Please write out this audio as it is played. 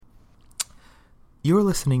You're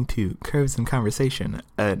listening to Curves in Conversation,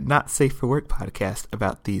 a not safe for work podcast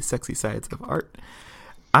about the sexy sides of art.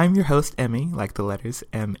 I'm your host, Emmy, like the letters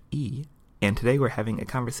M-E, and today we're having a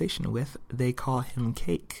conversation with They Call Him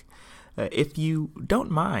Cake. If you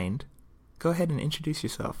don't mind, go ahead and introduce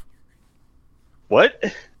yourself. What?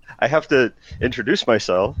 I have to introduce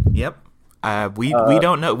myself? Yep. We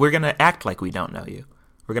don't know. We're going to act like we don't know you.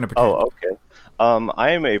 We're going to pretend. Oh, okay.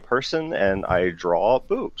 I am a person and I draw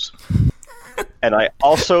boobs. And I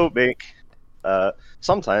also make,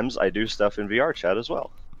 sometimes I do stuff in VR chat as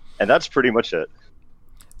well. And that's pretty much it.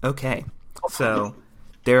 Okay. So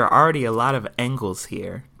there are already a lot of angles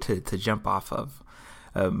here to jump off of.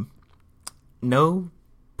 No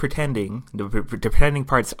pretending. The pretending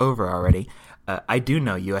part's over already. I do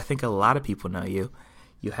know you. I think a lot of people know you.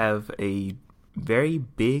 You have a very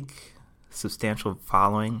big, substantial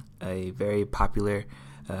following, a very popular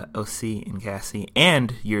OC in Cassie,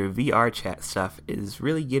 and your VR chat stuff is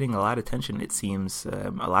really getting a lot of attention, it seems. A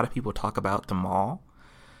lot of people talk about the mall.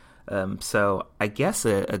 So I guess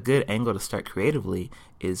a good angle to start creatively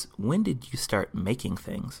is, when did you start making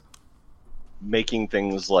things? Making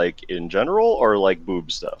things like in general or like boob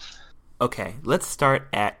stuff? Okay, let's start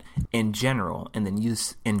at in general and then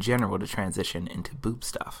use in general to transition into boob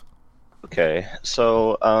stuff. Okay,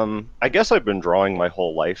 so I guess I've been drawing my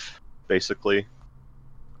whole life, basically.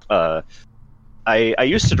 I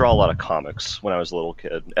used to draw a lot of comics when I was a little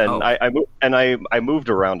kid, and I moved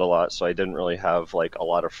around a lot, so I didn't really have like a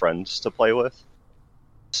lot of friends to play with.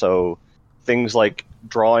 So things like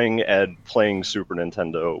drawing and playing Super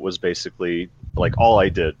Nintendo was basically like all I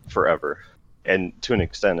did forever, and to an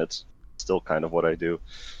extent, it's still kind of what I do.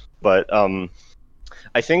 But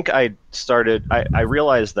I think I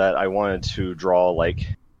realized that I wanted to draw like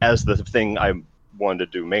as the thing I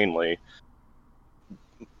wanted to do mainly.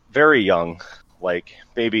 Very young, like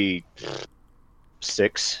maybe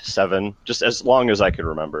 6, 7, just as long as I could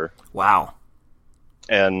remember. Wow.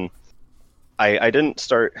 And I didn't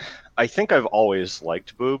start. I think I've always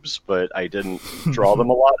liked boobs, but I didn't draw them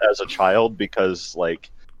a lot as a child because,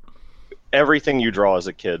 like, everything you draw as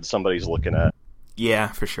a kid, somebody's looking at. Yeah,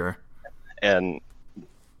 for sure. And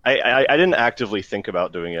I didn't actively think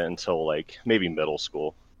about doing it until, like, maybe middle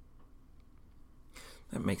school.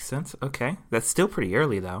 That makes sense. Okay. That's still pretty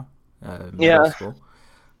early, though. Yeah. School.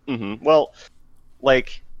 Mm-hmm. Well,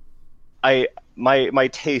 like, my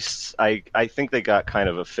tastes, I think they got kind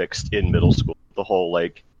of affixed in middle school. The whole,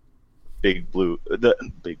 like, big boob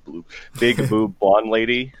blonde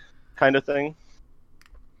lady kind of thing.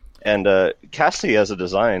 And Cassie as a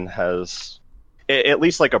design has, at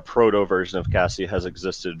least like a proto version of Cassie has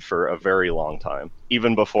existed for a very long time,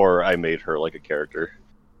 even before I made her like a character.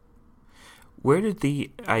 Where did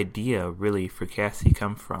the idea really for Cassie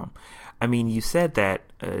come from? I mean, you said that,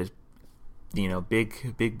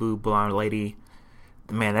 big boob blonde lady.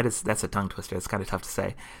 Man, that's a tongue twister. It's kind of tough to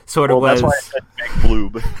say. That's why I said big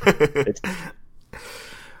bloob.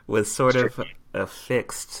 Was sort of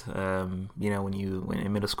affixed, when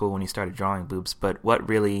in middle school when you started drawing boobs. But what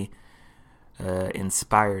really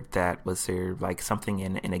inspired that? Was there like something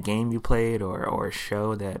in a game you played or a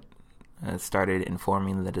show that started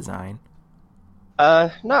informing the design?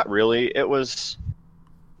 Not really. It was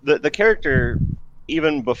the character,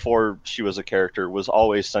 even before she was a character, was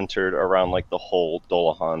always centered around like the whole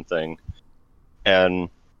Dolahan thing, and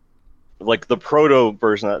like the proto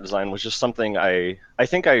version of that design was just something I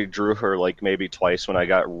think I drew her like maybe twice when I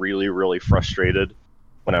got really, really frustrated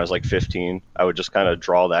when I was like 15. I would just kind of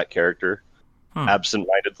draw that character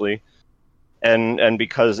absent-mindedly. And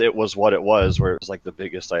because it was what it was, where it was like the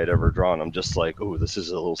biggest I had ever drawn, I'm just like, oh, this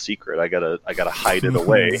is a little secret. I gotta hide it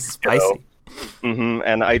away. Spicy. You know? Mm-hmm.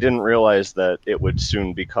 And I didn't realize that it would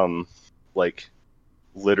soon become like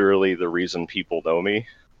literally the reason people know me,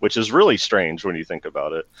 which is really strange when you think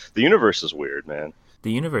about it. The universe is weird, man.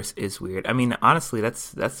 The universe is weird. I mean, honestly,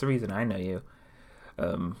 that's the reason I know you.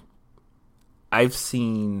 I've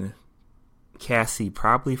seen Cassie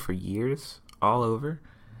probably for years, all over.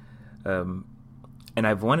 And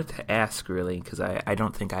I've wanted to ask, really, because I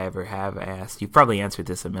don't think I ever have asked. You've probably answered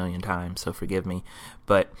this a million times, so forgive me.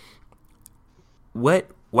 But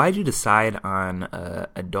why'd you decide on a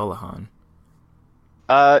Dolahan?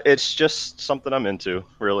 It's just something I'm into,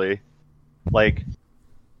 really. Like,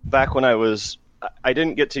 back when I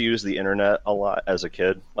didn't get to use the internet a lot as a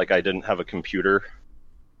kid. Like, I didn't have a computer.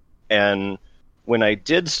 And when I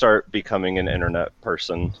did start becoming an internet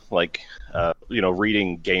person, like,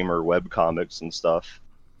 reading gamer webcomics and stuff,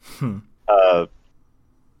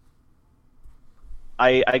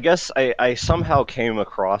 I guess I somehow came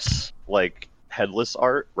across, like, headless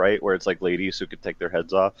art, right? Where it's, like, ladies who could take their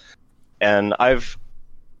heads off. And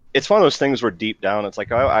it's one of those things where deep down it's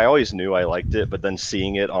like I always knew I liked it, but then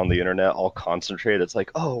seeing it on the internet all concentrated, it's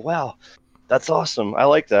like, oh wow, that's awesome. I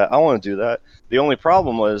like that. I want to do that. The only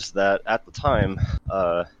problem was that at the time,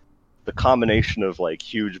 the combination of like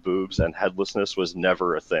huge boobs and headlessness was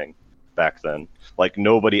never a thing back then. Like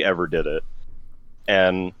nobody ever did it.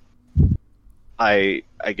 And I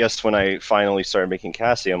guess when I finally started making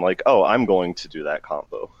Cassie, I'm like, oh, I'm going to do that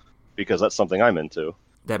combo because that's something I'm into.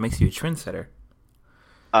 That makes you a trendsetter.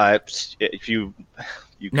 If you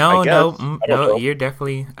no, I guess, no, you're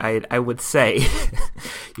definitely. I would say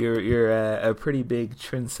you're a pretty big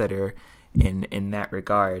trendsetter in that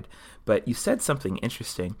regard. But you said something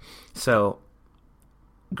interesting. So,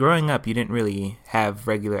 growing up, you didn't really have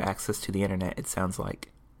regular access to the internet. It sounds like.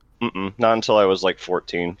 Not until I was like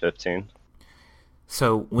 14, 15.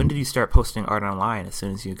 So, when did you start posting art online? As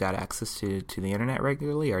soon as you got access to the internet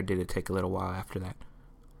regularly, or did it take a little while after that?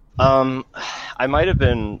 I might have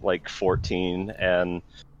been like 14, and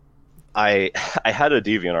I had a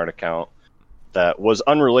DeviantArt account that was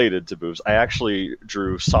unrelated to boobs. I actually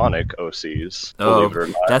drew Sonic OCs. Believe it or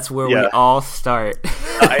not. That's where we all start.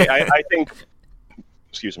 I think,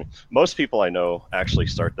 excuse me, most people I know actually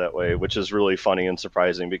start that way, which is really funny and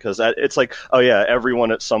surprising because it's like, oh yeah,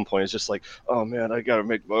 everyone at some point is just like, oh man, I gotta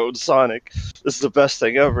make my own Sonic. This is the best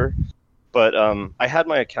thing ever. But I had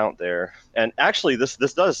my account there, and actually this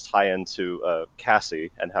does tie into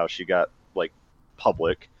Cassie and how she got like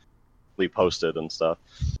publicly posted and stuff.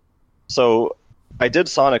 So I did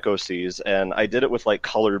Sonic OCs, and I did it with like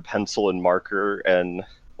colored pencil and marker, and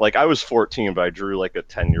like I was 14, but I drew like a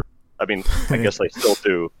 10-year-old. I mean, I guess I still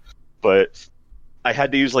do, but I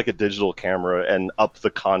had to use like a digital camera and up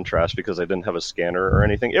the contrast because I didn't have a scanner or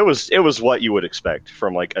anything. It was what you would expect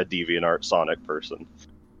from like a DeviantArt Sonic person.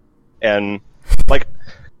 And like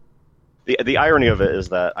the irony of it is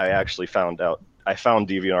that I actually found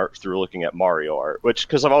DeviantArt through looking at Mario art, which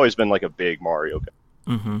because I've always been like a big Mario guy.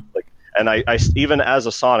 Mm-hmm. Like, and I even as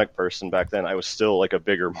a Sonic person back then, I was still like a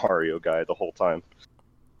bigger Mario guy the whole time.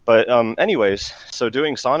 But anyways, so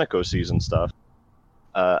doing Sonic OCs and stuff,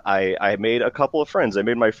 I made a couple of friends. I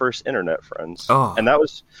made my first internet friends, and that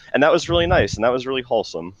was really nice, and that was really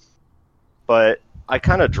wholesome. But I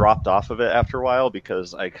kind of dropped off of it after a while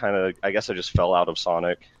because I guess I just fell out of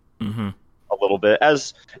Sonic a little bit,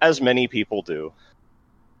 as many people do.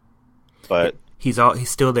 But he's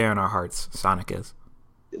still there in our hearts. Sonic is.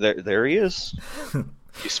 There he is.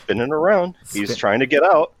 He's spinning around. He's trying to get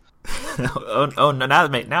out. Oh no! Now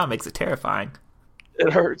it makes it terrifying.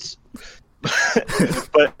 It hurts.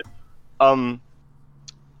 But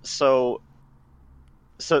so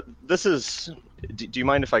this is. Do you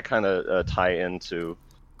mind if I kind of tie into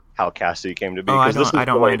how Cassie came to be? I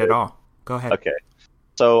don't mind at all. Go ahead. Okay.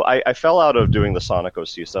 So I fell out of doing the Sonic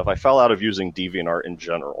OC stuff. I fell out of using DeviantArt in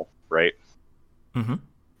general, right? Mm-hmm.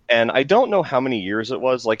 And I don't know how many years it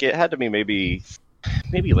was. Like, it had to be maybe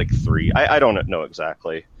like 3. I don't know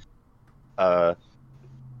exactly. One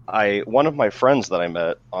of my friends that I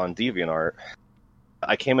met on DeviantArt,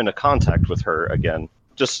 I came into contact with her again,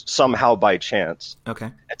 just somehow by chance.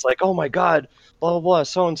 Okay. It's like, oh my god, blah blah blah,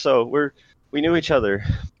 so and so, we knew each other,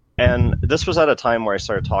 and this was at a time where I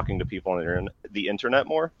started talking to people on the internet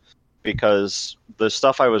more, because the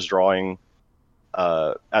stuff I was drawing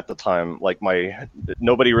at the time, like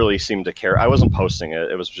nobody really seemed to care. I wasn't posting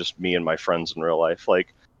it; it was just me and my friends in real life.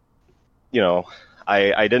 Like, you know,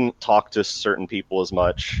 I didn't talk to certain people as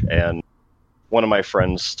much, and one of my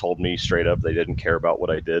friends told me straight up they didn't care about what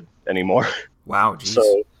I did anymore. Wow. Geez.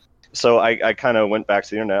 So I kind of went back to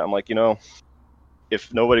the internet. I'm like,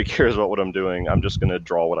 if nobody cares about what I'm doing, I'm just going to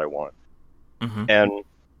draw what I want. Mm-hmm. And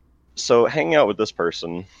so hanging out with this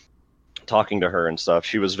person, talking to her and stuff,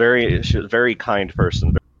 she was a very kind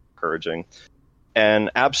person, very encouraging. And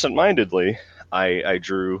absentmindedly, I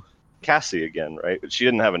drew Cassie again, right? She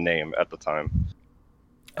didn't have a name at the time.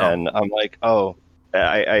 Oh. And I'm like,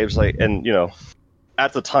 I was like, and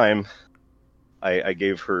at the time, I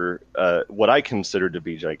gave her what I considered to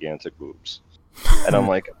be gigantic boobs. And I'm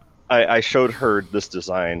like, I showed her this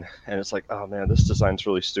design, and it's like, oh man, this design's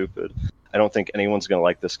really stupid. I don't think anyone's going to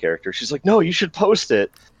like this character. She's like, no, you should post it.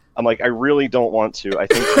 I'm like, I really don't want to. I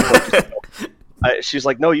think she's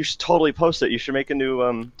like, no, you should totally post it. You should make a new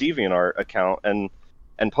DeviantArt account and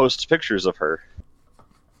post pictures of her.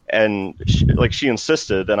 And she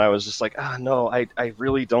insisted, and I was just like, no, I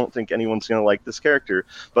really don't think anyone's going to like this character,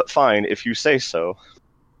 but fine, if you say so.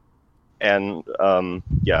 And,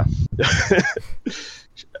 yeah.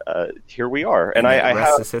 Here we are. And I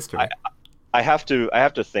have to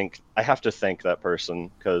thank that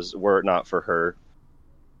person, because were it not for her,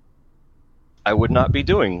 I would not be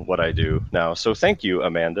doing what I do now. So thank you,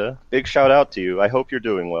 Amanda. Big shout out to you. I hope you're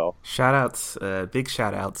doing well. Shout outs, big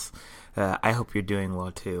shout outs. I hope you're doing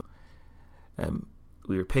well too.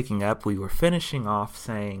 We were finishing off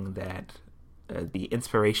saying that the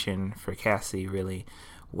inspiration for Cassie really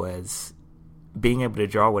was being able to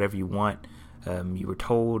draw whatever you want. You were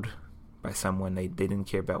told by someone they didn't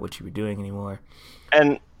care about what you were doing anymore.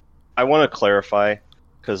 And I want to clarify,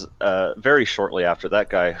 because very shortly after, that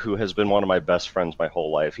guy, who has been one of my best friends my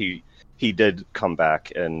whole life, he did come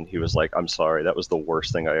back and he was like, "I'm sorry, that was the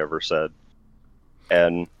worst thing I ever said."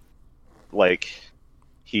 And like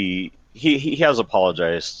he has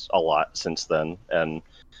apologized a lot since then, and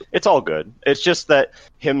it's all good. It's just that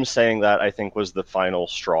him saying that, I think, was the final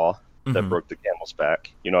straw that broke the camel's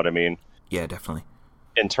back. You know what I mean? Yeah, definitely.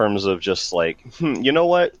 In terms of just like, you know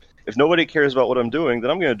what? If nobody cares about what I'm doing,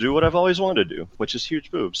 then I'm going to do what I've always wanted to do, which is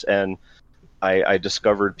huge boobs. And I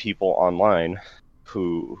discovered people online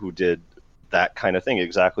who did that kind of thing,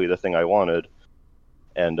 exactly the thing I wanted.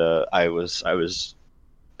 And I was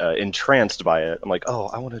entranced by it. I'm like, oh,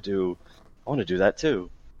 I want to do that too.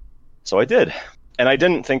 So I did. And I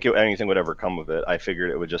didn't think anything would ever come of it. I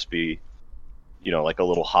figured it would just be, like a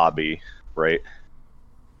little hobby, right?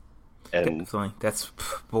 And definitely.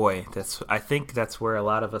 I think that's where a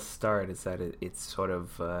lot of us start, is that it's sort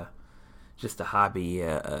of just a hobby,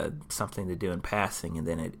 something to do in passing, and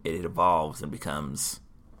then it evolves and becomes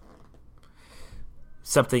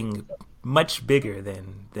something much bigger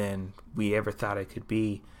than we ever thought it could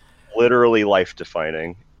be. Literally life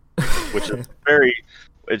defining, which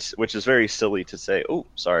is very silly to say. Oh,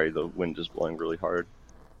 sorry, the wind is blowing really hard.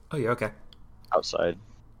 Oh, yeah, okay. Outside.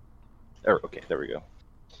 Okay, there we go.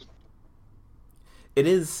 It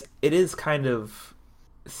is kind of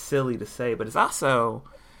silly to say, but it's also,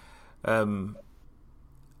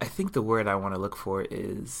 I think the word I want to look for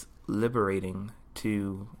is liberating,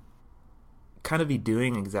 to kind of be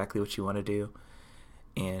doing exactly what you want to do,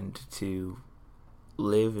 and to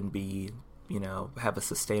live and be, have a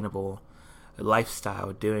sustainable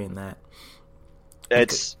lifestyle doing that.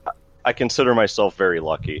 I consider myself very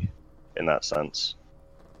lucky in that sense.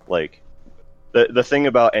 Like, the thing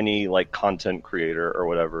about any like content creator or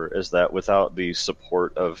whatever is that without the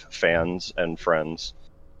support of fans and friends,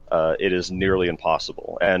 it is nearly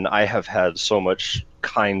impossible. And I have had so much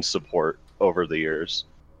kind support over the years,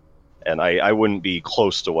 and I wouldn't be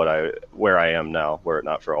close to where I am now were it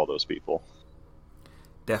not for all those people.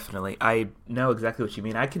 Definitely. I know exactly what you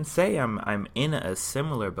mean. I can say I'm in a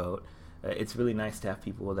similar boat. It's really nice to have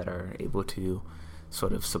people that are able to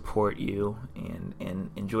sort of support you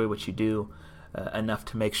and enjoy what you do enough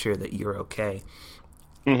to make sure that you're okay.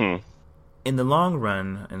 Mm-hmm. In the long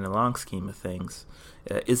run, in the long scheme of things,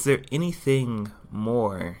 is there anything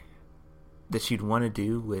more that you'd want to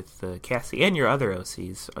do with Cassie and your other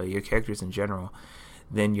OCs, your characters in general,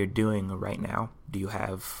 than you're doing right now? Do you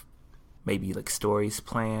have maybe like stories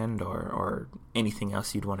planned or anything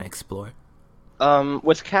else you'd want to explore?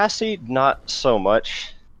 With Cassie, not so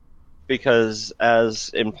much, because as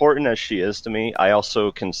important as she is to me, I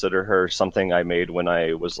also consider her something I made when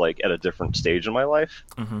I was like at a different stage in my life.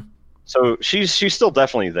 Mm-hmm. So she's still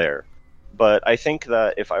definitely there, but I think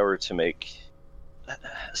that if I were to make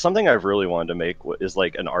something I've really wanted to make is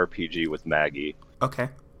like an RPG with Maggie. Okay.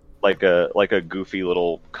 Like a goofy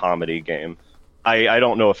little comedy game. I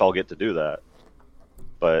don't know if I'll get to do that,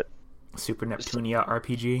 but Super Neptunia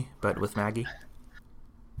RPG, but with Maggie.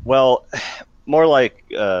 Well, more like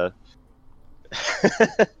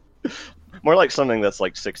more like something that's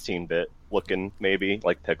like 16-bit looking, maybe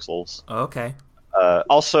like pixels. Oh, okay.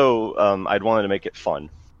 Also, I'd wanted to make it fun.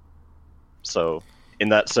 So, in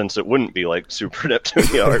that sense, it wouldn't be like Super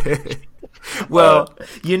Neptunia RPG. Well,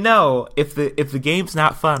 if the game's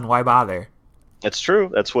not fun, why bother? It's true.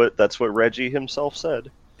 That's what Reggie himself said.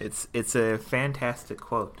 It's a fantastic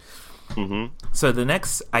quote. Mm-hmm.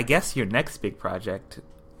 So I guess your next big project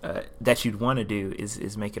that you'd want to do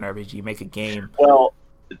is make an RPG, make a game. Well,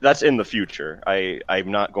 that's in the future. I'm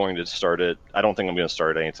not going to start it. I don't think I'm going to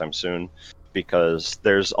start it anytime soon, because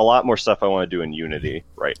there's a lot more stuff I want to do in Unity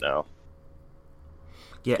right now.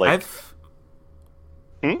 Yeah, like,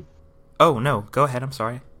 Oh, no, go ahead. I'm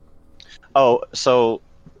sorry. Oh, so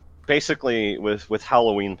basically with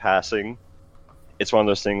Halloween passing, it's one of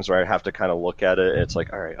those things where I have to kind of look at it, and it's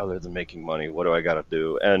like, all right, other than making money, what do I got to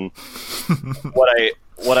do? And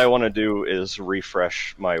what I want to do is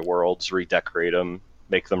refresh my worlds, redecorate them,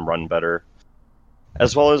 make them run better,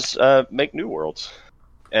 as well as make new worlds.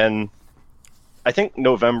 And I think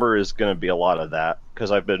November is going to be a lot of that,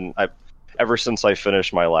 because ever since I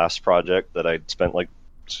finished my last project that I'd spent like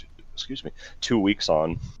 2 weeks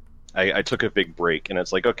on, I took a big break, and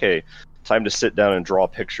it's like, okay, time to sit down and draw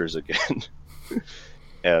pictures again.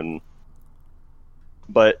 and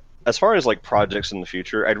but as far as like projects in the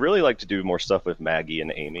future, I'd really like to do more stuff with Maggie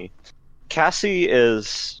and Amy. Cassie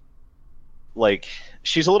is like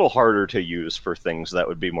she's a little harder to use for things that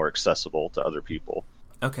would be more accessible to other people.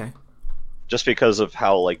 Okay. Just because of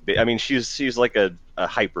how like I mean she's like a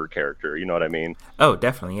hyper character, you know what I mean? Oh,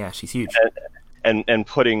 definitely. Yeah, she's huge. And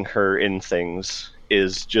putting her in things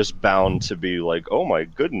is just bound to be like, oh my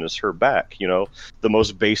goodness, her back, you know, the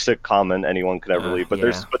most basic comment anyone could ever leave. But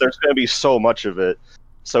yeah. there's going to be so much of it.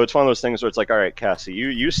 So it's one of those things where it's like, all right, Cassie,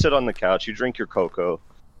 you sit on the couch, you drink your cocoa,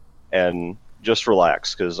 and just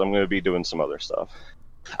relax because I'm going to be doing some other stuff.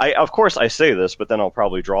 Of course I say this, but then I'll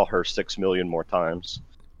probably draw her 6 million more times.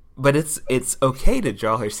 But it's okay to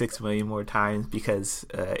draw her 6 million more times because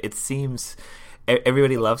it seems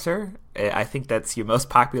everybody loves her. I think that's your most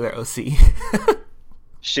popular OC.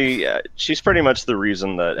 She's pretty much the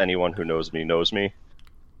reason that anyone who knows me knows me.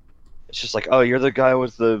 It's just like, oh, you're the guy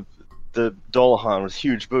with the Dullahan with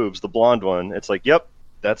huge boobs, the blonde one. It's like, yep,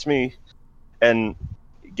 that's me. And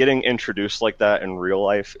getting introduced like that in real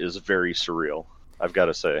life is very surreal, I've got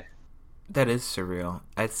to say. That is surreal.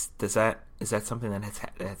 Is that something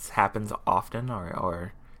that happens often,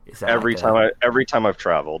 or is that every time I've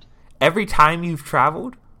traveled? Every time you've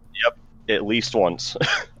traveled? Yep, at least once.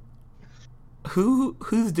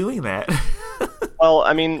 Who's doing that? Well,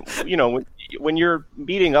 I mean, you know, when you're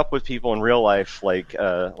meeting up with people in real life, like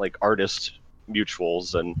artist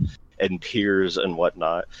mutuals and peers and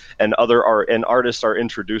whatnot, and artists are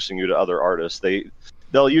introducing you to other artists,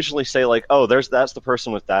 they'll usually say like, oh, that's the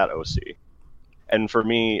person with that OC. And for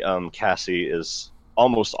me, Cassie is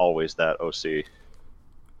almost always that OC,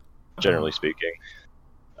 generally speaking.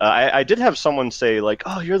 I did have someone say like,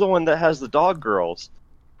 oh, you're the one that has the dog girls.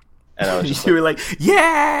 And I was just you were like,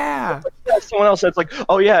 yeah! Someone else said, like,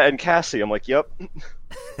 oh yeah, and Cassie. I'm like, yep,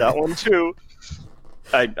 that one too.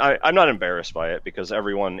 I'm not embarrassed by it because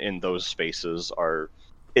everyone in those spaces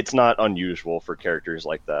it's not unusual for characters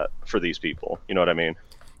like that for these people. You know what I mean?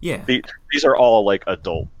 Yeah. These are all like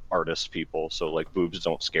adult artist people, so like boobs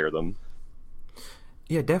don't scare them.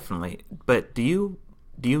 Yeah, definitely. But do you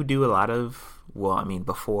do a lot of, well, I mean,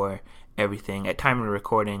 before everything, at time of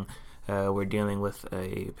recording, we're dealing with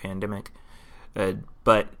a pandemic,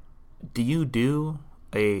 but do you do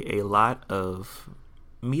a lot of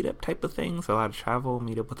meetup type of things, a lot of travel,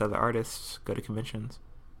 meet up with other artists, go to conventions?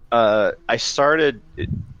 I started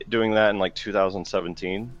doing that in like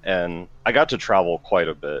 2017, and I got to travel quite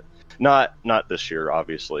a bit. Not this year,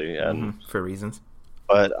 obviously, and for reasons.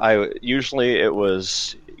 But it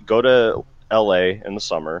was go to LA in the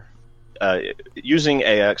summer, using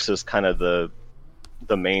AX as kind of the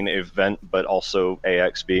main event, but also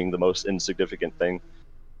AX being the most insignificant thing,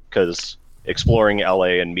 because exploring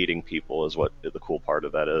LA and meeting people is what the cool part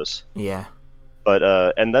of that is. Yeah. But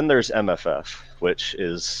and then there's MFF, which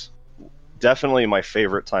is definitely my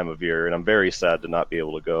favorite time of year, and I'm very sad to not be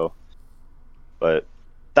able to go. But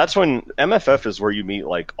that's when MFF is where you meet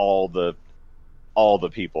like all the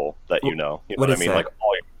people that you know. You know what I mean? That?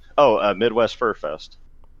 Like Midwest Fur Fest.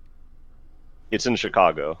 It's in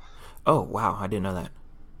Chicago. Oh wow, I didn't know that.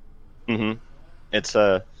 Mm-hmm. It's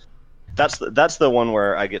that's the one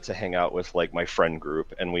where I get to hang out with like my friend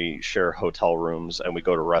group, and we share hotel rooms, and we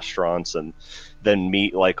go to restaurants, and then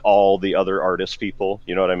meet like all the other artist people.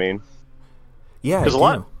 You know what I mean? Yeah, because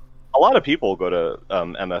a lot of people go to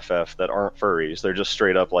MFF that aren't furries. They're just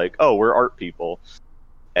straight up like, oh, we're art people,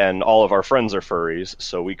 and all of our friends are furries,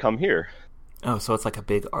 so we come here. Oh, so it's like a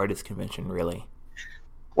big artist convention, really?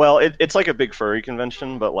 Well, it's like a big furry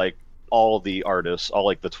convention, but like all the artists, all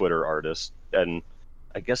like the Twitter artists, and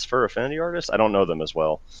I guess fur affinity artists. I don't know them as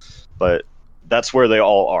well, but that's where they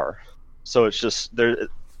all are. So it's just there.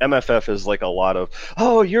 MFF is like a lot of,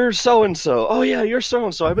 oh, you're so and so. Oh yeah, you're so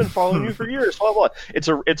and so. I've been following you for years. Blah blah. It's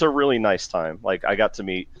a really nice time. Like I got to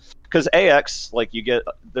meet, because AX, like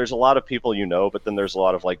there's a lot of people you know, but then there's a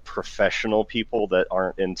lot of like professional people that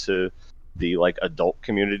aren't into the like adult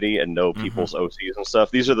community and know people's OCs and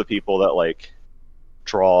stuff. These are the people that like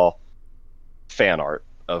draw fan art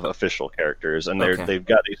of official characters, and they've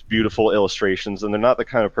got these beautiful illustrations, and they're not the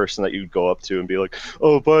kind of person that you'd go up to and be like,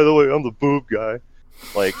 oh, by the way, I'm the boob guy.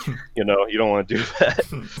 Like, you know, you don't want to do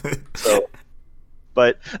that. So,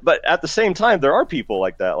 but at the same time, there are people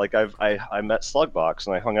like that. Like I met Slugbox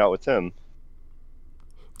and I hung out with him.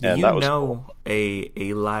 And that was cool.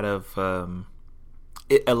 a lot of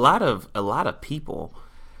a lot of people.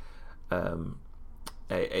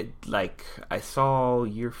 Like I saw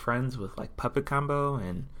you're friends with like Puppet Combo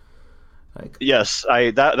and like yes,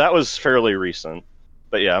 that was fairly recent.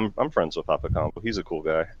 But yeah, I'm friends with Papa Combo. He's a cool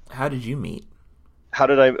guy. How did you meet? How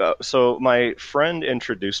did I? So my friend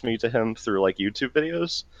introduced me to him through like YouTube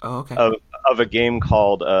videos Oh, okay. of a game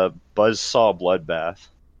called Buzzsaw Bloodbath,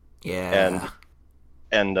 Yeah.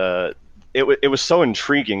 and it was so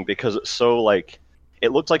intriguing because it's so like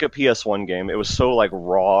it looked like a PS1 game. It was so like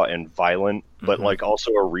raw and violent, but Mhm. like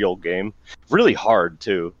also a real game. Really hard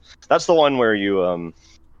too. That's the one where you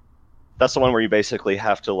that's the one where you basically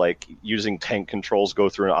have to like using tank controls go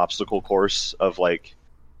through an obstacle course of like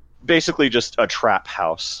basically just a trap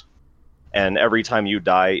house. And every time you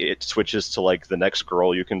die, it switches to like the next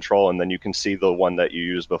girl you control, and then you can see the one that you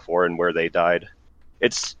used before and where they died.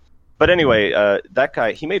 It's but anyway, that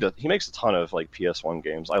guy he makes a ton of like PS1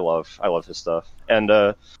 games. I love his stuff, and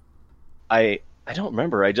I don't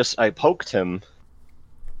remember. I poked him,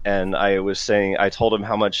 and I told him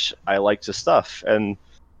how much I liked his stuff, and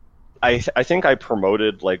I think I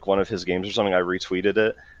promoted like one of his games or something. I retweeted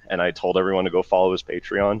it, and I told everyone to go follow his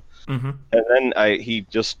Patreon. Mm-hmm. And then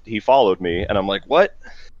he followed me, and I'm like, what?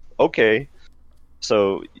 Okay.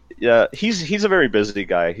 So yeah, he's a very busy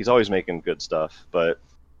guy. He's always making good stuff, but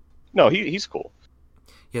no, he's cool.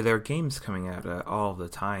 Yeah, there are games coming out all the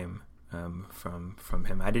time from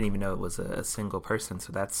him. I didn't even know it was a single person,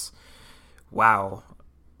 so that's wow.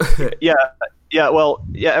 Yeah, yeah. Well,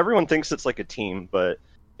 yeah. Everyone thinks it's like a team, but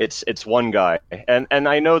it's one guy, and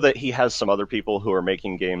I know that he has some other people who are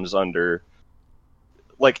making games under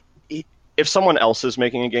like. If someone else is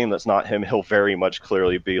making a game that's not him, he'll very much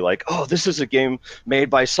clearly be like, "Oh, this is a game made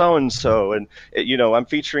by so and so, and I'm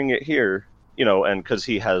featuring it here." And because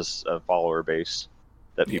he has a follower base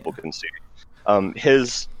that people can see.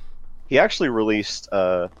 He actually released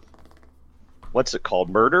what's it called,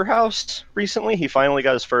 Murder House recently. He finally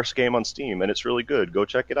got his first game on Steam, and it's really good. Go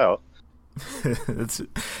check it out. It's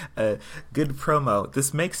a good promo.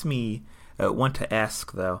 This makes me want to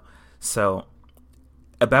ask though. So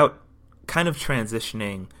about kind of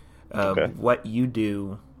transitioning what you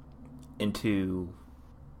do into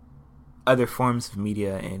other forms of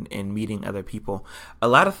media and meeting other people. A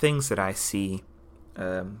lot of things that I see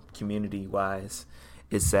community-wise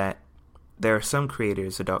is that there are some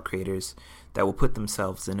creators, adult creators, that will put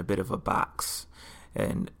themselves in a bit of a box.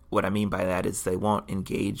 And what I mean by that is they won't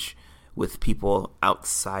engage with people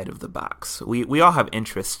outside of the box. We all have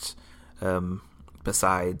interests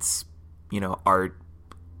besides, art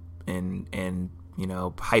and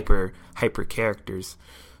hyper characters,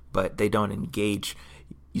 but they don't engage.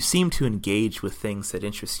 You seem to engage with things that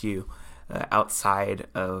interest you outside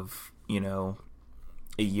of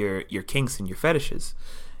your kinks and your fetishes.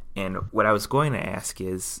 And what I was going to ask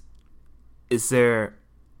is there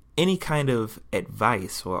any kind of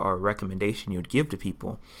advice or recommendation you would give to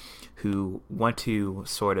people who want to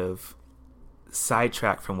sort of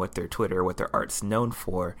sidetrack from what their Twitter, what their art's known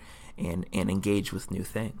for, and engage with new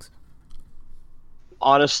things?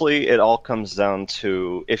 Honestly, it all comes down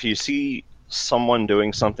to if you see someone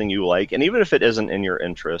doing something you like, and even if it isn't in your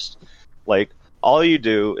interest, like all you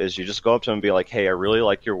do is you just go up to them and be like, "Hey, I really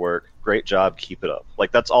like your work. Great job. Keep it up."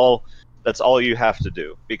 Like that's all you have to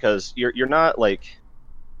do, because you're not like,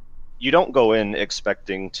 you don't go in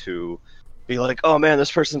expecting to be like, "Oh man,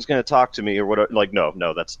 this person's going to talk to me," or whatever. Like no,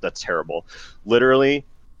 that's terrible. Literally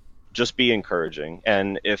just be encouraging,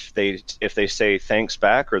 and if they say thanks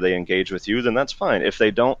back or they engage with you, then that's fine. If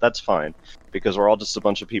they don't, that's fine, because we're all just a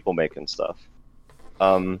bunch of people making stuff.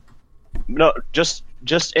 No, just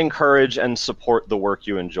encourage and support the work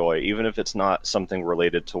you enjoy, even if it's not something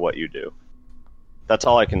related to what you do. That's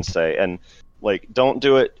all I can say. And like, don't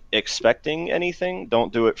do it expecting anything.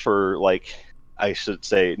 Don't do it for, like, I should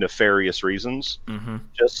say, nefarious reasons. Mm-hmm.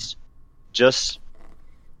 Just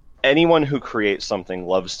anyone who creates something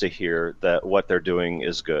loves to hear that what they're doing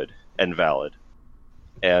is good and valid.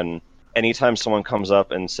 And anytime someone comes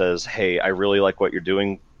up and says, "Hey, I really like what you're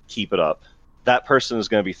doing, keep it up," that person is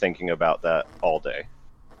going to be thinking about that all day.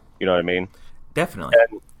 You know what I mean? Definitely.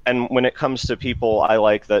 And when it comes to people, I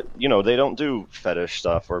like that, they don't do fetish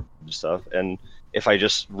stuff or stuff. And if I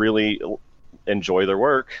just really enjoy their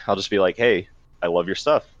work, I'll just be like, "Hey, I love your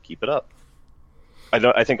stuff. Keep it up."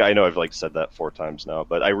 I think I know I've like said that 4 times now,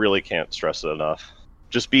 but I really can't stress it enough.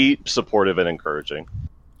 Just be supportive and encouraging.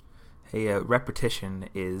 Hey, repetition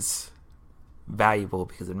is valuable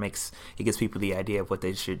because it gives people the idea of what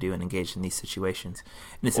they should do and engage in these situations.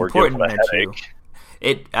 And it's important that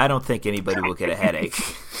I don't think anybody will get a headache.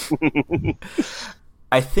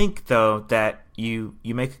 I think though that you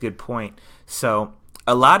make a good point. So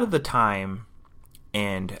a lot of the time,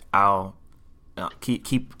 and I'll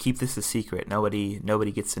keep this a secret.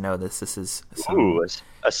 Nobody gets to know this. This is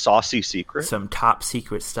a saucy secret. Some top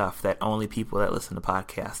secret stuff that only people that listen to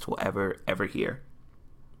podcasts will ever hear.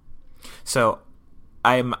 So,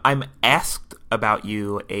 I'm asked about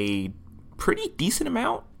you a pretty decent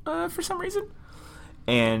amount for some reason,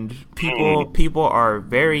 and people are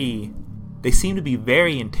they seem to be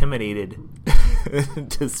very intimidated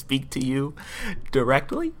to speak to you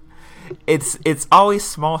directly. It's always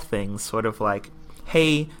small things, sort of like,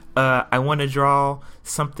 hey, I want to draw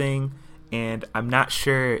something, and I'm not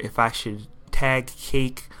sure if I should tag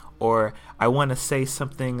Cake, or I want to say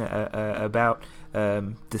something about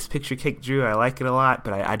this picture Cake drew. I like it a lot,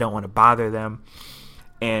 but I don't want to bother them.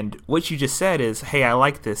 And what you just said is, hey, I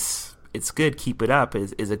like this. It's good. Keep it up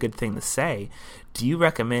is a good thing to say. Do you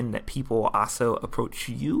recommend that people also approach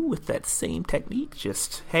you with that same technique?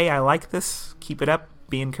 Just, hey, I like this. Keep it up.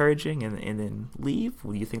 Be encouraging, and then leave?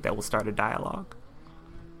 Will you think that will start a dialogue?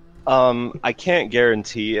 I can't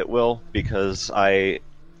guarantee it will, because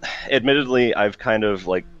admittedly, I've kind of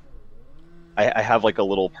like, I have like a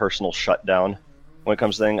little personal shutdown when it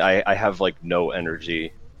comes to things. I have like no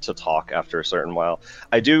energy to talk after a certain while.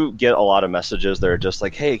 I do get a lot of messages that are just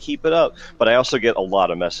like, hey, keep it up. But I also get a lot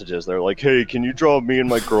of messages that are like, hey, can you draw me and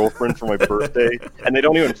my girlfriend for my birthday? And they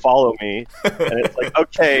don't even follow me. And it's like,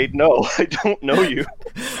 okay, no, I don't know you.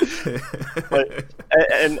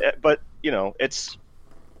 But you know,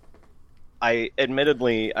 I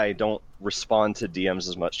don't respond to DMs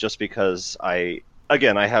as much, just because I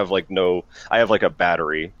have like a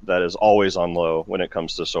battery that is always on low when it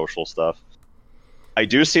comes to social stuff. I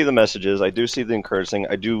do see the messages. I do see the encouraging.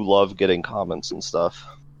 I do love getting comments and stuff.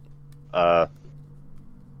 But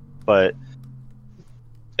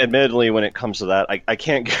admittedly, when it comes to that, I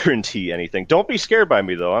can't guarantee anything. Don't be scared by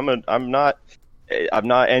me, though. I'm not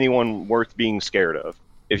anyone worth being scared of.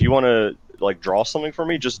 If you want to like draw something for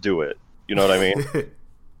me, just do it. You know what I mean?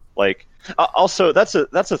 Like, also, that's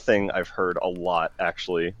a thing I've heard a lot,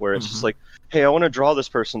 actually, where it's just like, hey, I want to draw this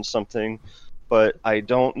person something, but I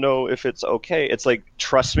don't know if it's okay. It's like,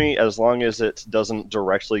 trust me, as long as it doesn't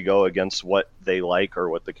directly go against what they like or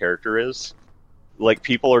what the character is, like,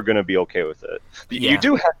 people are going to be okay with it. Yeah.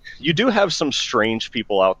 You do have some strange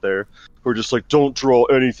people out there who are just like, don't draw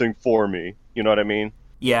anything for me. You know what I mean?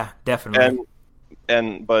 Yeah, definitely.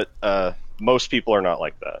 But most people are not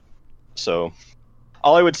like that. So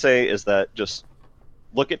all I would say is that just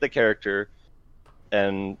look at the character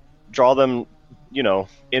and draw them, you know,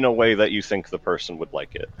 in a way that you think the person would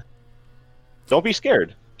like it. Don't be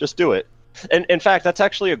scared. Just do it. And in fact, that's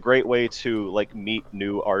actually a great way to like meet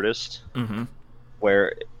new artists. Mm-hmm.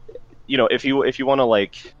 Where, you know, if you want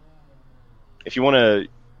to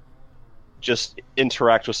just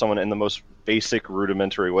interact with someone in the most basic,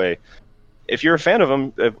 rudimentary way, if you're a fan of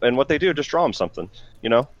them and what they do, just draw them something. You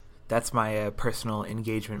know. That's my personal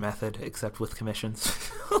engagement method, except with commissions.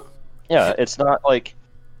 Yeah, it's not like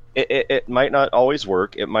it might not always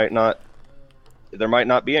work. There might not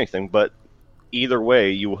be anything, but either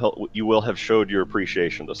way, you will have showed your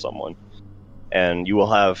appreciation to someone, and you will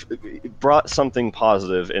have brought something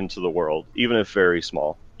positive into the world, even if very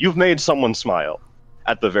small. You've made someone smile,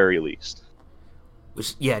 at the very least.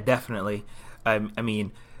 Which, yeah, definitely. I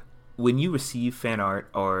mean, when you receive fan art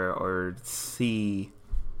or see,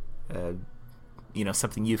 you know,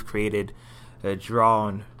 something you've created,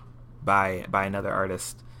 drawn by another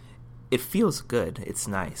artist, it feels good. It's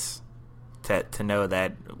nice to know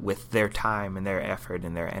that with their time and their effort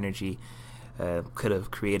and their energy, could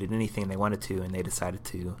have created anything they wanted to, and they decided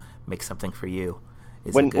to make something for you.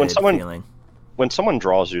 It's a good feeling. When someone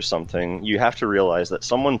draws you something, you have to realize that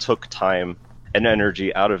someone took time and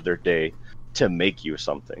energy out of their day to make you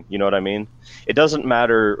something. You know what I mean? It doesn't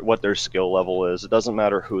matter what their skill level is. It doesn't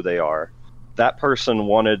matter who they are. That person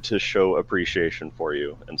wanted to show appreciation for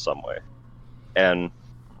you in some way. And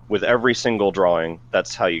with every single drawing,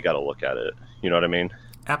 that's how you got to look at it. You know what I mean?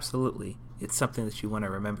 Absolutely. It's something that you want to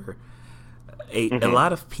remember. A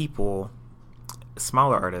lot of people,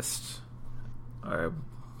 smaller artists, or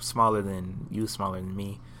smaller than you, smaller than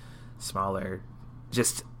me, smaller,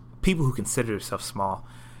 just people who consider themselves small,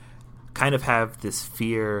 kind of have this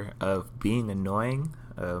fear of being annoying,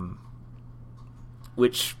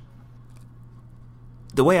 which,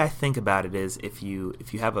 the way I think about it is, if you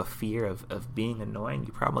have a fear of being annoying,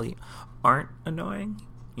 you probably aren't annoying.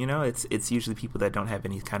 You know, it's usually people that don't have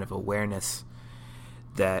any kind of awareness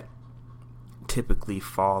that typically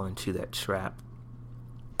fall into that trap.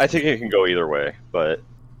 I think it can go either way, but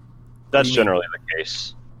that's generally the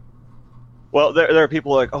case. Well, there are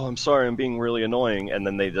people like, oh, I'm sorry, I'm being really annoying, and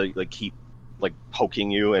then they like keep like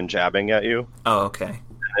poking you and jabbing at you. Oh, okay.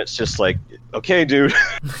 it's just like, okay, dude,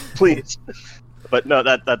 please. But no,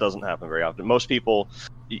 that doesn't happen very often. Most people,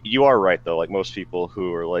 you are right though. Like most people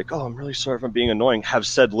who are like, "Oh, I'm really sorry if I'm being annoying," have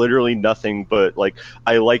said literally nothing but like,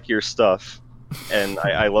 "I like your stuff, and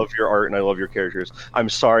I love your art, and I love your characters. I'm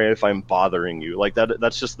sorry if I'm bothering you." Like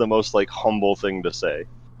that's just the most like humble thing to say.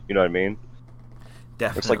 You know what I mean?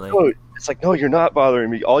 Definitely. It's like, no, you're not bothering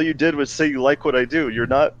me. All you did was say you like what I do. You're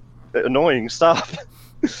not annoying. Stop.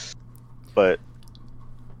 But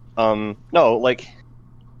no, like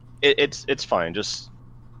it's fine. Just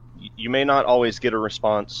you may not always get a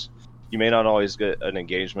response. You may not always get an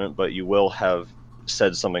engagement, but you will have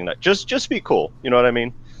said something that just be cool. You know what I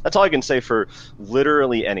mean? That's all I can say for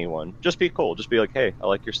literally anyone. Just be cool. Just be like, hey, I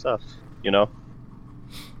like your stuff. You know?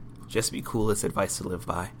 Just be cool is advice to live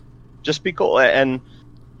by. Just be cool. And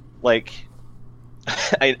like,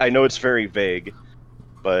 I know it's very vague,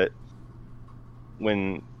 but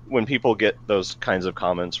when people get those kinds of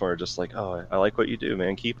comments where just like, oh, I like what you do,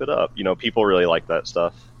 man, keep it up. You know, people really like that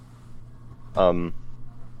stuff.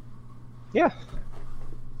 Yeah.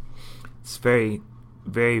 It's very,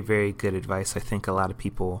 very, very good advice. I think a lot of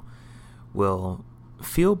people will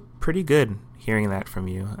feel pretty good hearing that from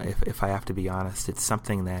you, if I have to be honest. It's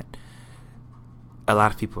something that a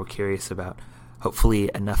lot of people are curious about. Hopefully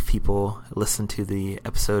enough people listen to the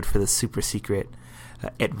episode for the super secret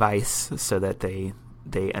advice so that they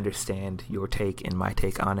understand your take and my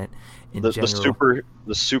take on it in general.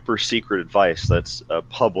 The super secret advice that's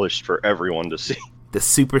published for everyone to see. The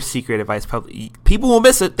super secret advice, people will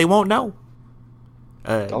miss it. They won't know.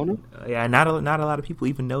 Oh no! Yeah, not a lot of people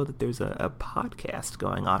even know that there's a podcast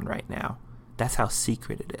going on right now. That's how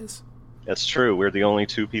secret it is. That's true. We're the only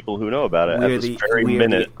two people who know about it at this very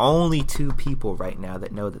minute. The only two people right now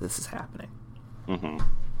that know that this is happening. Mm-hmm.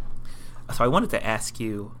 So I wanted to ask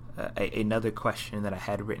you another question that I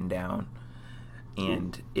had written down,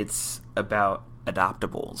 and it's about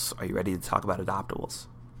adoptables. Are you ready to talk about adoptables?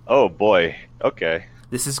 Oh boy. Okay.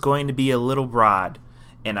 This is going to be a little broad,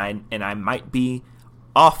 and I might be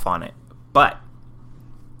off on it, but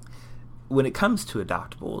when it comes to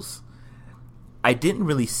adoptables, I didn't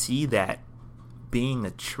really see that being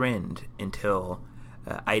a trend until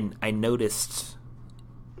I noticed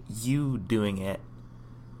you doing it,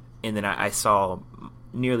 and then I saw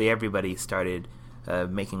nearly everybody started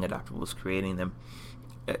making adoptables, creating them.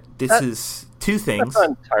 This is two things. That's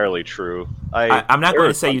not entirely true. I'm not going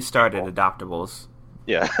to say you started adoptables.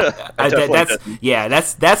 Yeah,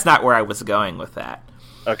 that's not where I was going with that.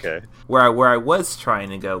 Okay. Where I was trying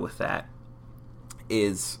to go with that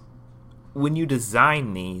is when you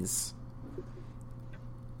design these,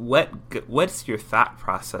 what's your thought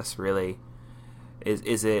process really?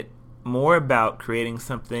 Is it more about creating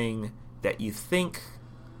something that you think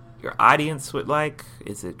your audience would like?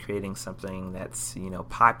 Is it creating something that's,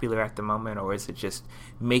 popular at the moment, or is it just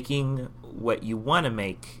making what you want to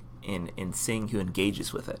make and seeing who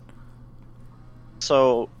engages with it?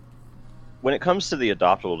 So when it comes to the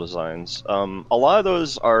adoptable designs, a lot of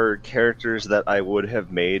those are characters that I would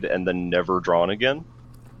have made and then never drawn again,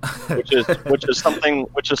 which is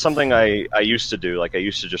something I used to do. Like I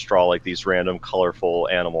used to just draw like these random colorful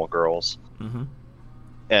animal girls, mm-hmm.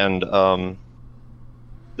 and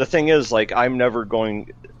the thing is, like, I'm never going.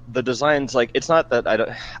 The designs, like, it's not that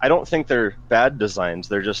I don't think they're bad designs.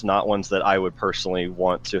 They're just not ones that I would personally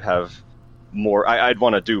want to have more. I'd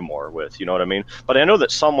want to do more with. You know what I mean? But I know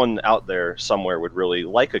that someone out there somewhere would really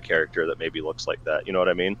like a character that maybe looks like that. You know what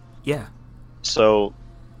I mean? Yeah. So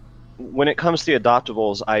when it comes to the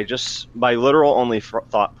adoptables, my literal only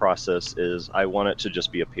thought process is I want it to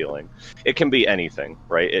just be appealing. It can be anything,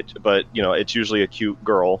 right? But it's usually a cute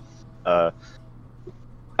girl.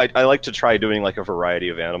 I like to try doing like a variety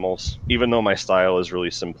of animals, even though my style is really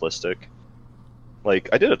simplistic. Like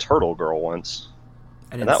I did a turtle girl once.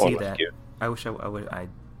 I didn't see that. Cute. I wish I would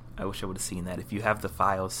have seen that. If you have the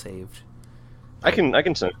files saved, I can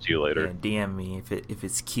send it to you later. Yeah, DM me if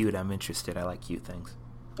it's cute. I'm interested. I like cute things.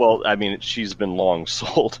 Well, I mean, she's been long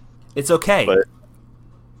sold. It's okay. But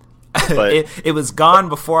it was gone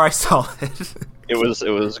before I saw it. it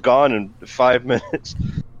was gone in 5 minutes.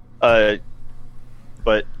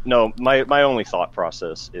 But no, my only thought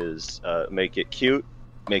process is make it cute,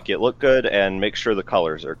 make it look good, and make sure the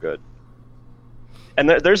colors are good. And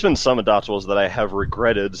there's been some adoptables that I have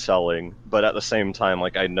regretted selling, but at the same time,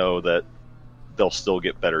 like I know that they'll still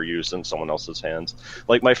get better use in someone else's hands.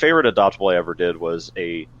 Like my favorite adoptable I ever did was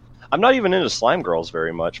I'm not even into slime girls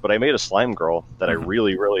very much, but I made a slime girl that I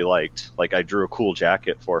really, really liked. Like I drew a cool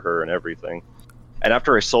jacket for her and everything. And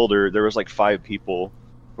after I sold her, there was like 5 people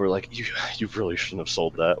who were like, you really shouldn't have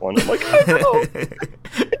sold that one. I'm like,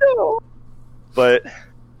 I know. But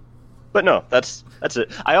But no, that's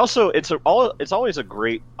it. I also it's always a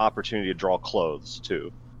great opportunity to draw clothes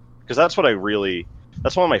too, because that's one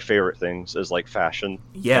of my favorite things is like fashion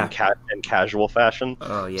Yeah. and casual fashion.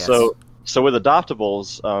 Oh yes. So with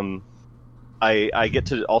adoptables, I get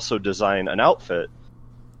to also design an outfit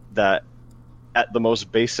that at the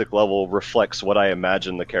most basic level reflects what I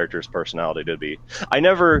imagine the character's personality to be. I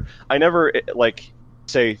never like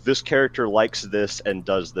say this character likes this and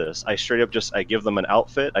does this. I straight up just I give them an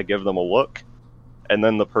outfit, I give them a look, and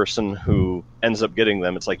then the person who ends up getting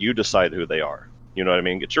them, it's like you decide who they are. You know what I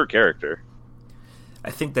mean? It's your character.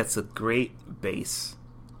 I think that's a great base.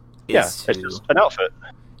 Yeah, it's just an outfit.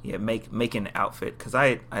 Yeah, make an outfit, because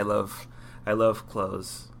I love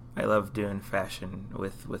clothes. I love doing fashion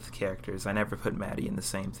with characters. I never put Maddie in the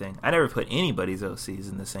same thing. I never put anybody's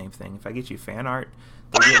OCs in the same thing. If I get you fan art,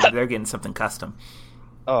 they're getting something custom.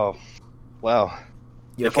 Oh, wow.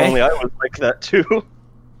 You if okay? only I was like that too.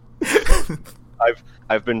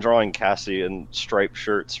 I've been drawing Cassie in striped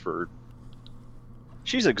shirts for.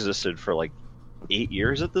 She's existed for like 8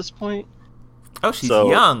 years at this point. Oh, she's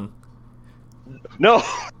young. No,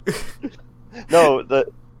 no.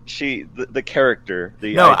 The character.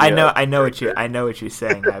 I know what you're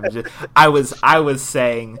saying. I was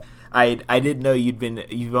saying I didn't know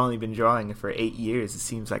you've only been drawing for 8 years. It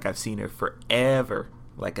seems like I've seen her forever,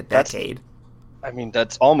 like a decade.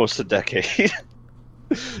 That's almost a decade.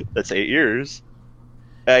 That's 8 years.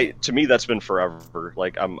 To me, that's been forever.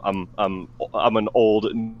 Like I'm an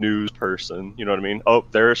old news person. You know what I mean? Oh,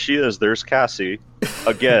 there she is. There's Cassie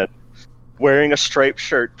again, wearing a striped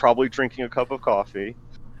shirt, probably drinking a cup of coffee,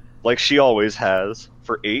 like she always has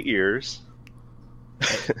for 8 years.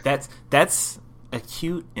 That's a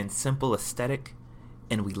cute and simple aesthetic,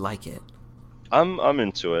 and we like it. I'm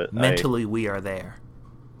into it. Mentally, we are there.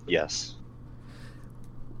 Yes.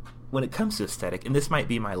 When it comes to aesthetic, and this might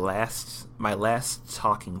be my last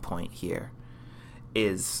talking point here,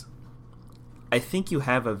 is I think you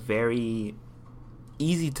have a very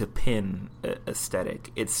easy to pin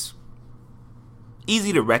aesthetic. It's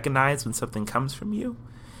easy to recognize when something comes from you,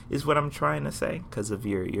 is what I'm trying to say, because of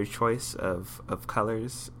your choice of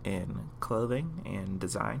colors and clothing and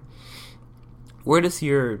design. Where does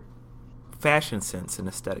your fashion sense and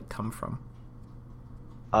aesthetic come from?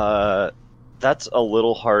 That's a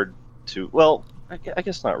little hard to. Well, I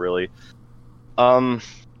guess not really. A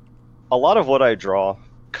lot of what I draw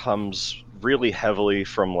comes really heavily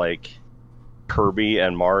from like Kirby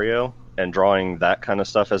and Mario, and drawing that kind of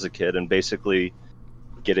stuff as a kid, and basically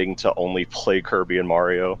getting to only play Kirby and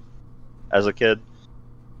Mario as a kid.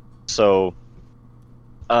 So,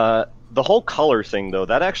 the whole color thing, though,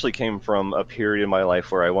 that actually came from a period in my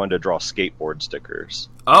life where I wanted to draw skateboard stickers.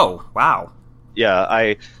 Oh, wow.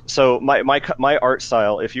 Yeah, so my art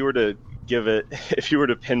style, if you were to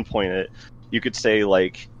pinpoint it, you could say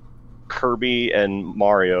like Kirby and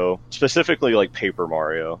Mario, specifically like Paper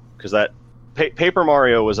Mario, because that Paper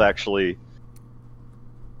Mario was actually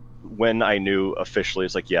when I knew officially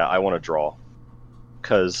it's like, yeah, I want to draw.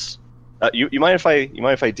 Because you mind if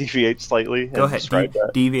I deviate slightly? Go ahead,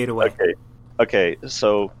 deviate away. Okay.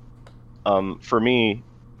 So, for me,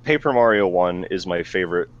 Paper Mario 1 is my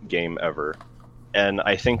favorite game ever. And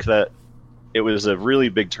I think that it was a really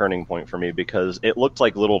big turning point for me because it looked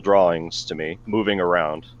like little drawings to me moving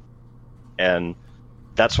around. And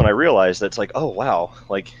that's when I realized that it's like, oh wow,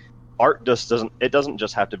 like art just doesn't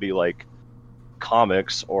just have to be like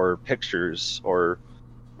comics or pictures or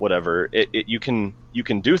whatever. You can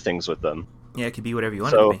do things with them. Yeah, it could be whatever you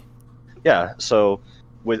want it to be. Yeah, so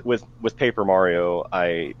with Paper Mario,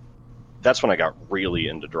 that's when I got really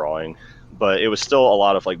into drawing, but it was still a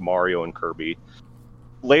lot of like Mario and Kirby.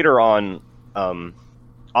 Later on,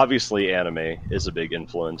 obviously anime is a big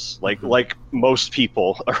influence. Like most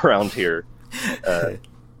people around here,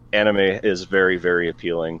 anime is very, very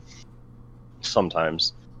appealing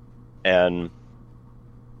sometimes. And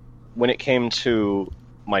when it came to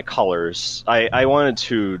my colors, I wanted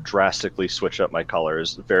to drastically switch up my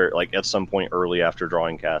colors at some point early after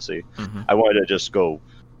drawing Cassie. Mm-hmm. I wanted to just go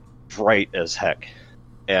bright as heck.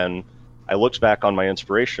 And I looked back on my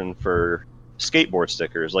inspiration for skateboard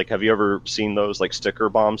stickers. Like, have you ever seen those, like, sticker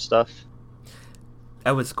bomb stuff?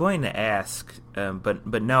 I was going to ask, but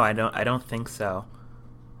no, I don't think so.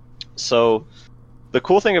 So, the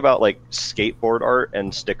cool thing about, like, skateboard art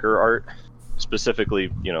and sticker art, specifically,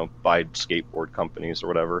 by skateboard companies or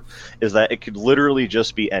whatever, is that it could literally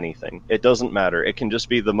just be anything. It doesn't matter. It can just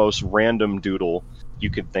be the most random doodle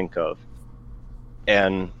you could think of.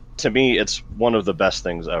 And to me, it's one of the best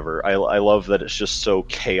things ever. I love that it's just so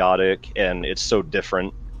chaotic and it's so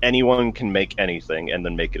different. Anyone can make anything and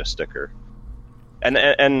then make it a sticker.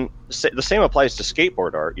 The same applies to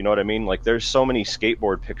skateboard art. You know what I mean? Like, there's so many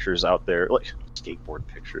skateboard pictures out there. Like, skateboard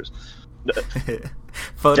pictures.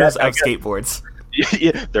 Photos I of guess- skateboards.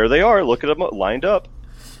 Yeah, there they are. Look at them lined up.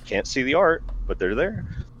 Can't see the art, but they're there.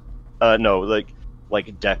 No,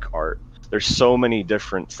 like deck art. There's so many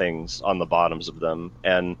different things on the bottoms of them,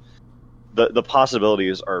 and the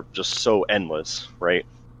possibilities are just so endless, right?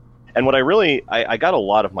 And what I got a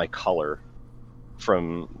lot of my color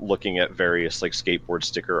from looking at various like skateboard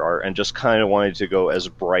sticker art, and just kind of wanted to go as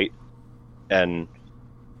bright and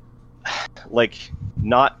like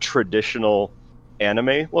not traditional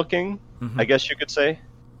anime looking, I guess you could say.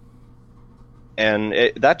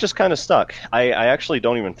 And that just kind of stuck. I actually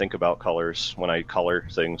don't even think about colors when I color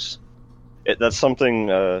things. That's something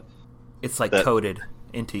It's like that- coded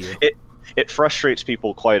into you. it frustrates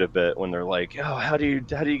people quite a bit when they're like, "Oh, how do you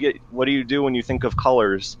get? What do you do when you think of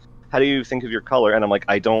colors? How do you think of your color?" And I'm like,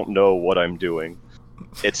 I don't know what I'm doing.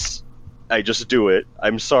 I just do it.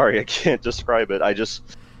 I'm sorry, I can't describe it.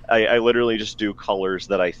 I literally just do colors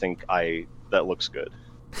that I think that looks good.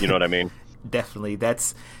 You know what I mean? Definitely,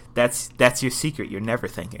 that's your secret. You're never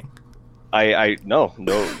thinking. No.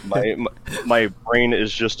 My brain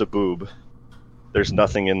is just a boob. There's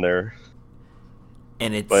nothing in there.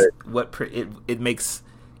 And it's But- it makes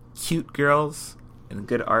cute girls and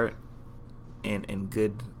good art and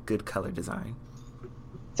good color design.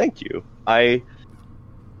 Thank you.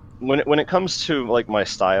 When it comes to like my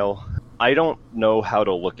style, I don't know how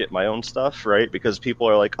to look at my own stuff, right? Because people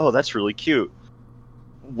are like, "Oh, that's really cute,"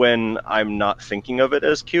 when I'm not thinking of it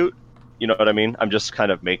as cute. You know what I mean? I'm just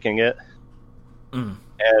kind of making it. Mm.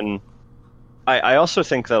 And I also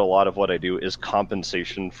think that a lot of what I do is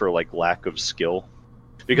compensation for like lack of skill,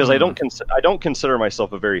 because I don't consider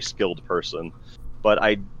myself a very skilled person, but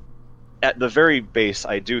at the very base,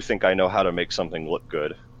 I do think I know how to make something look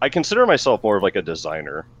good. I consider myself more of like a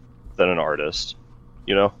designer than an artist,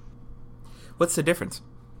 you know? What's the difference?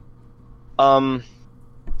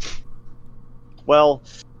 Well,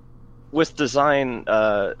 with design,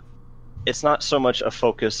 it's not so much a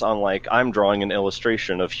focus on like I'm drawing an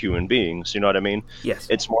illustration of human beings, you know what I mean? Yes.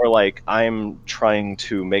 It's more like I'm trying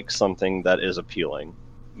to make something that is appealing,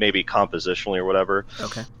 maybe compositionally or whatever.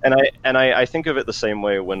 Okay. And I think of it the same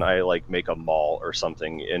way when I like make a mall or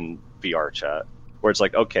something in VR chat, where it's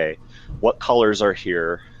like, okay, what colors are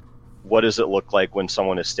here? What does it look like when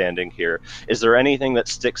someone is standing here? Is there anything that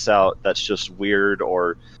sticks out that's just weird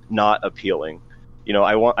or not appealing? You know,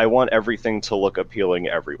 I want everything to look appealing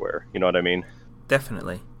everywhere. You know what I mean?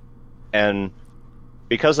 Definitely. And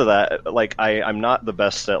because of that, like I'm not the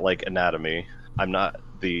best at like anatomy. I'm not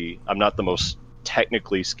the most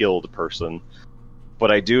technically skilled person,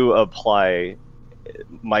 but I do apply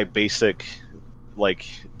my basic like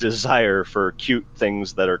desire for cute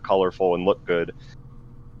things that are colorful and look good,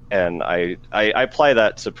 and I apply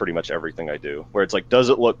that to pretty much everything I do, where it's like, does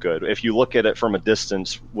it look good? If you look at it from a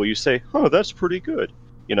distance, will you say, oh, that's pretty good?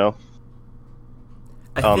 You know?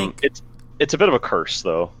 I think It's a bit of a curse,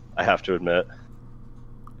 though, I have to admit,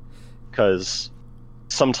 because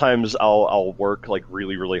sometimes I'll work like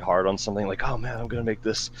really, really hard on something, like, oh man, I'm gonna make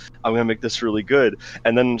this really good,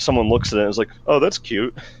 and then someone looks at it and is like, oh, that's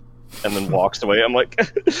cute, and then walks away. I'm like,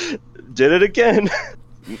 did it again.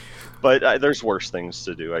 But there's worse things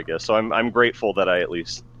to do, I guess. So I'm grateful that I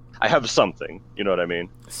have something. You know what I mean?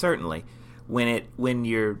 certainly when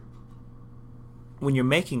you're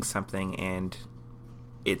making something and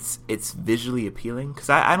it's visually appealing, because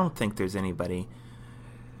I don't think there's anybody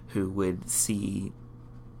who would see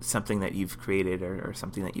something that you've created or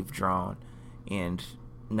something that you've drawn and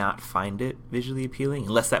not find it visually appealing,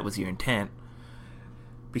 unless that was your intent,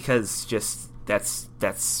 because just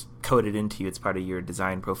that's coded into you. It's part of your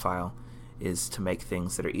design profile, is to make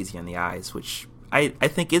things that are easy on the eyes, which I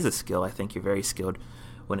think is a skill. I think you're very skilled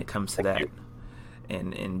when it comes to Thank that. you.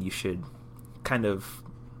 And you should kind of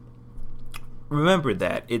remember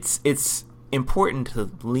that it's important to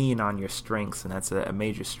lean on your strengths, and that's a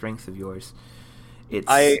major strength of yours.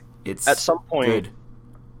 It's at some point good.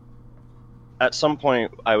 At some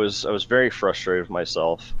point, I was very frustrated with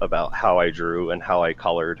myself about how I drew and how I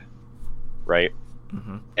colored, right?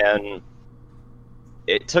 Mm-hmm. And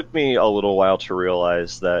it took me a little while to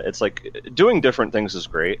realize that it's like doing different things is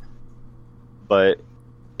great, but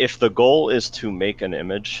if the goal is to make an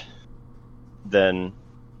image, then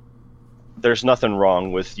there's nothing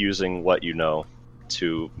wrong with using what you know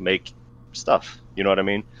to make stuff. You know what I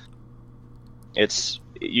mean? It's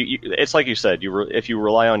like you said, if you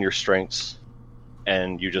rely on your strengths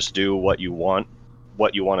and you just do what you want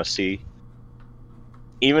to see,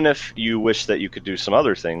 even if you wish that you could do some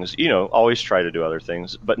other things, always try to do other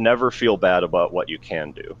things, but never feel bad about what you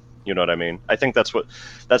can do. You know what I mean? I think that's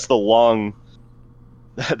the long,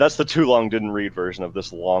 that's the too long didn't read version of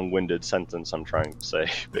this long-winded sentence I'm trying to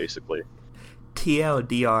say, basically.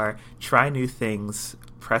 TLDR, try new things,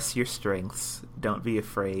 press your strengths, don't be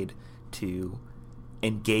afraid to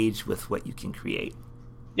engage with what you can create.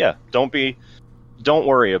 Yeah, don't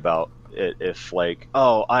worry about it if like,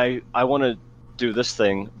 oh, I want to do this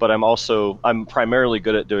thing, but I'm primarily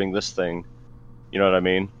good at doing this thing. You know what I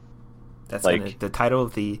mean? That's like the title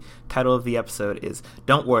of the episode is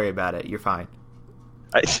 "Don't worry about it, you're fine."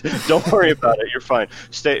 Don't worry about it, you're fine.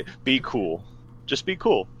 Be cool. Just be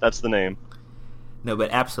cool. That's the name. No,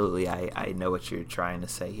 but absolutely, I know what you're trying to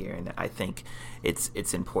say here, and I think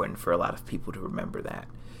it's important for a lot of people to remember that.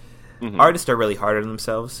 Mm-hmm. Artists are really hard on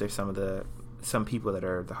themselves. There's some people that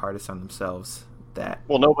are the hardest on themselves.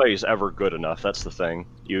 Well, nobody's ever good enough. That's the thing.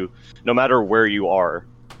 No matter where you are,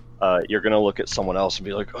 you're gonna look at someone else and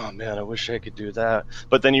be like, "Oh man, I wish I could do that."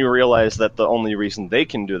 But then you realize that the only reason they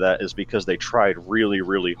can do that is because they tried really,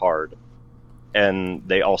 really hard, and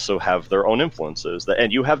they also have their own influences.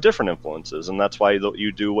 And you have different influences, and that's why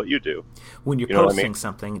you do what you do. When you're posting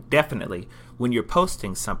something, definitely. When you're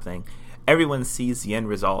posting something, everyone sees the end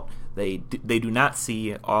result. They do not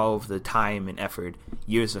see all of the time and effort,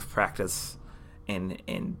 years of practice,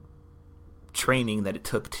 and training that it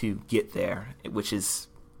took to get there, which is,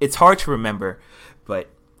 it's hard to remember, but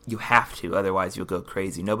you have to, otherwise you'll go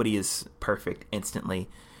crazy. Nobody is perfect instantly.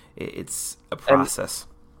 It's a process.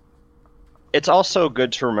 And it's also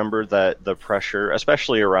good to remember that the pressure,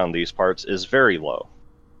 especially around these parts, is very low.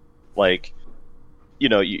 Like,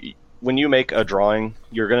 when you make a drawing,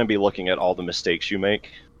 you're going to be looking at all the mistakes you make,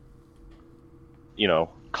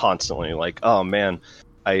 constantly. Like, oh man,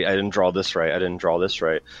 I didn't draw this right. I didn't draw this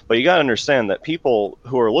right. But you got to understand that people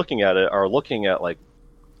who are looking at it are looking at like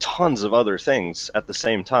tons of other things at the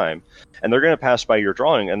same time. And they're going to pass by your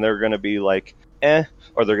drawing and they're going to be like, eh,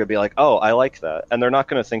 or they're going to be like, oh, I like that. And they're not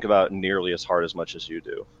going to think about it nearly as hard as much as you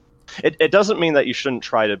do. It doesn't mean that you shouldn't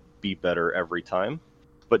try to be better every time.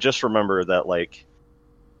 But just remember that, like,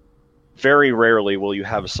 very rarely will you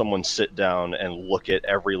have someone sit down and look at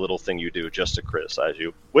every little thing you do just to criticize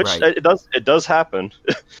you, which right. It does happen.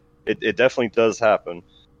 It definitely does happen,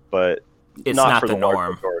 but it's not for the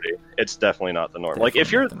norm. Majority. It's definitely not the norm.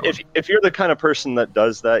 Definitely, like if you're the kind of person that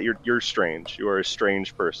does that, you're strange. You are a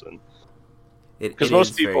strange person. Because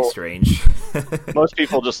most people, very strange. Most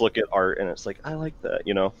people just look at art and it's like, I like that,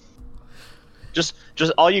 Just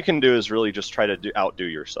all you can do is really just try to outdo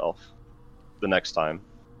yourself the next time.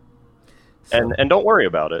 So, and don't worry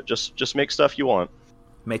about it. Just make stuff you want.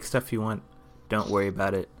 Make stuff you want. Don't worry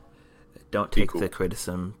about it. Don't take the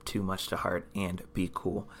criticism too much to heart, and be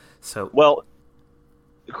cool. So, well,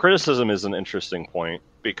 criticism is an interesting point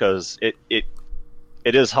because it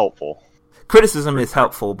is helpful. Criticism is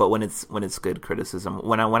helpful, but when it's good criticism.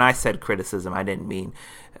 When I said criticism, I didn't mean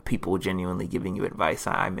people genuinely giving you advice.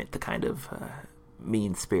 I meant the kind of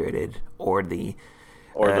mean-spirited or the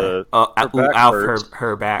her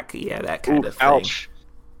back, yeah, that kind of thing. Ouch.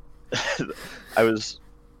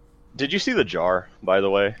 Did you see the jar, by the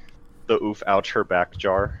way? The oof, ouch, her back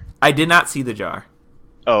jar? I did not see the jar.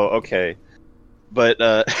 Oh, okay. But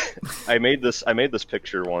I made this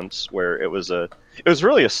picture once where it was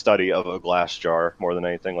really a study of a glass jar more than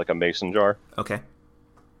anything, like a mason jar. Okay.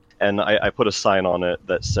 And I put a sign on it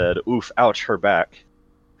that said, oof, ouch, her back.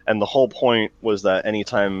 And the whole point was that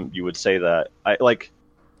anytime you would say that,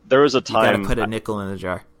 there was a time... You gotta put a nickel in the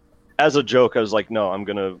jar. As a joke, I was like, no, I'm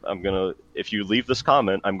gonna, if you leave this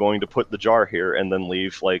comment, I'm going to put the jar here and then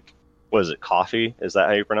leave, like, what is it, coffee? Is that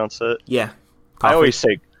how you pronounce it? Yeah.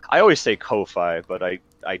 Coffee. I always say Ko-Fi, but I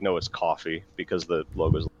know it's coffee because the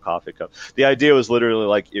logo's a coffee cup. The idea was literally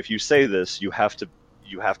like, if you say this, you have to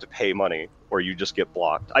pay money or you just get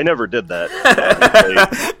blocked. I never did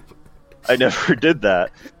that. I never did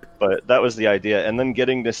that, but that was the idea. And then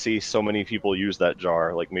getting to see so many people use that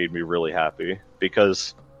jar made me really happy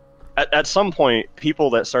because at some point, people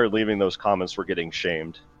that started leaving those comments were getting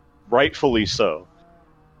shamed, rightfully so.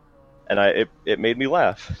 And it made me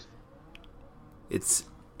laugh. It's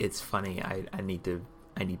funny. I need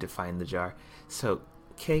to find the jar. So,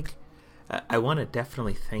 Cake, I want to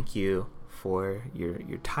definitely thank you for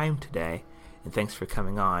your time today, and thanks for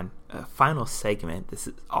coming on. Final segment. This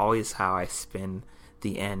is always how I spin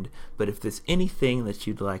the end. But if there's anything that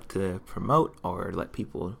you'd like to promote or let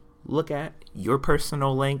people look at, your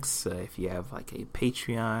personal links, if you have like a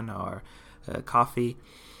Patreon or a Coffee,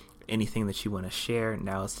 anything that you want to share,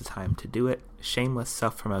 now is the time to do it. Shameless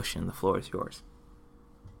self-promotion. The floor is yours.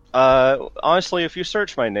 Honestly, if you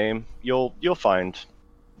search my name, you'll find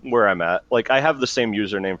where I'm at. Like, I have the same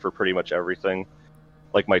username for pretty much everything.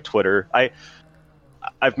 Like my Twitter,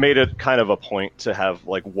 I've made it kind of a point to have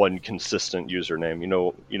like one consistent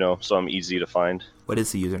username. So I'm easy to find. What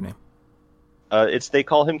is the username? It's They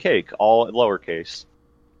Call Him Cake, all lowercase.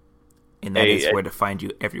 And that is where to find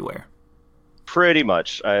you everywhere. Pretty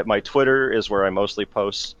much. My Twitter is where I mostly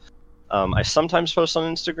post. I sometimes post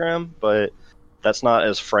on Instagram, but that's not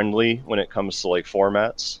as friendly when it comes to like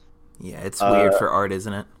formats. Yeah, it's weird for art,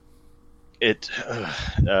 isn't it?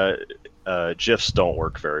 GIFs don't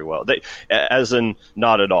work very well. As in,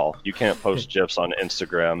 not at all. You can't post GIFs on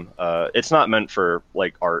Instagram. It's not meant for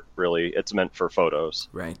like art, really. It's meant for photos,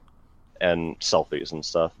 right? And selfies and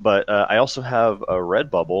stuff. But I also have a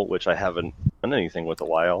Redbubble, which I haven't done anything with a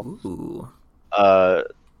while. Ooh.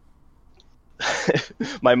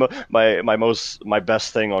 My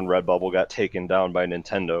best thing on Redbubble got taken down by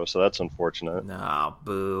Nintendo, so that's unfortunate. Nah,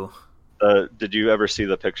 boo. Did you ever see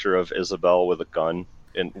the picture of Isabelle with a gun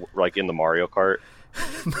in the Mario Kart?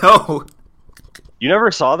 No. You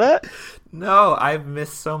never saw that? No, I've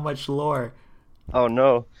missed so much lore. Oh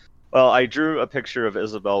no. Well, I drew a picture of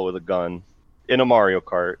Isabelle with a gun in a Mario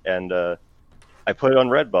Kart, and I put it on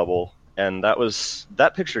Redbubble, and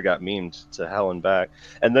that picture got memed to hell and back.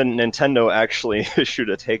 And then Nintendo actually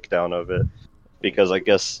issued a takedown of it because I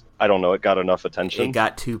guess, I don't know, it got enough attention. It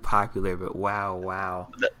got too popular, but wow.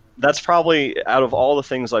 That's probably, out of all the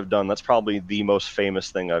things I've done, that's probably the most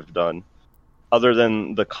famous thing I've done, other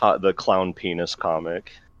than the clown penis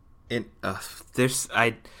comic.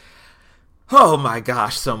 Oh my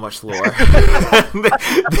gosh, so much lore.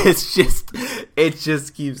 It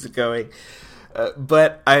just keeps going.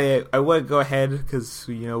 But I want to go ahead because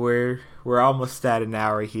we're almost at an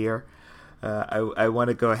hour here. I want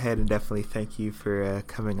to go ahead and definitely thank you for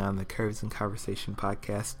coming on the Curves and Conversation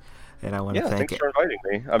podcast. And I want to thank thanks for inviting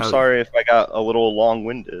me. I'm sorry if I got a little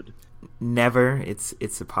long-winded. Never. It's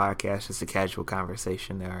a podcast, just a casual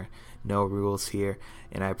conversation. There are no rules here,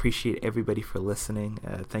 and I appreciate everybody for listening.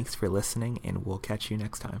 Thanks for listening, and we'll catch you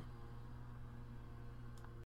next time.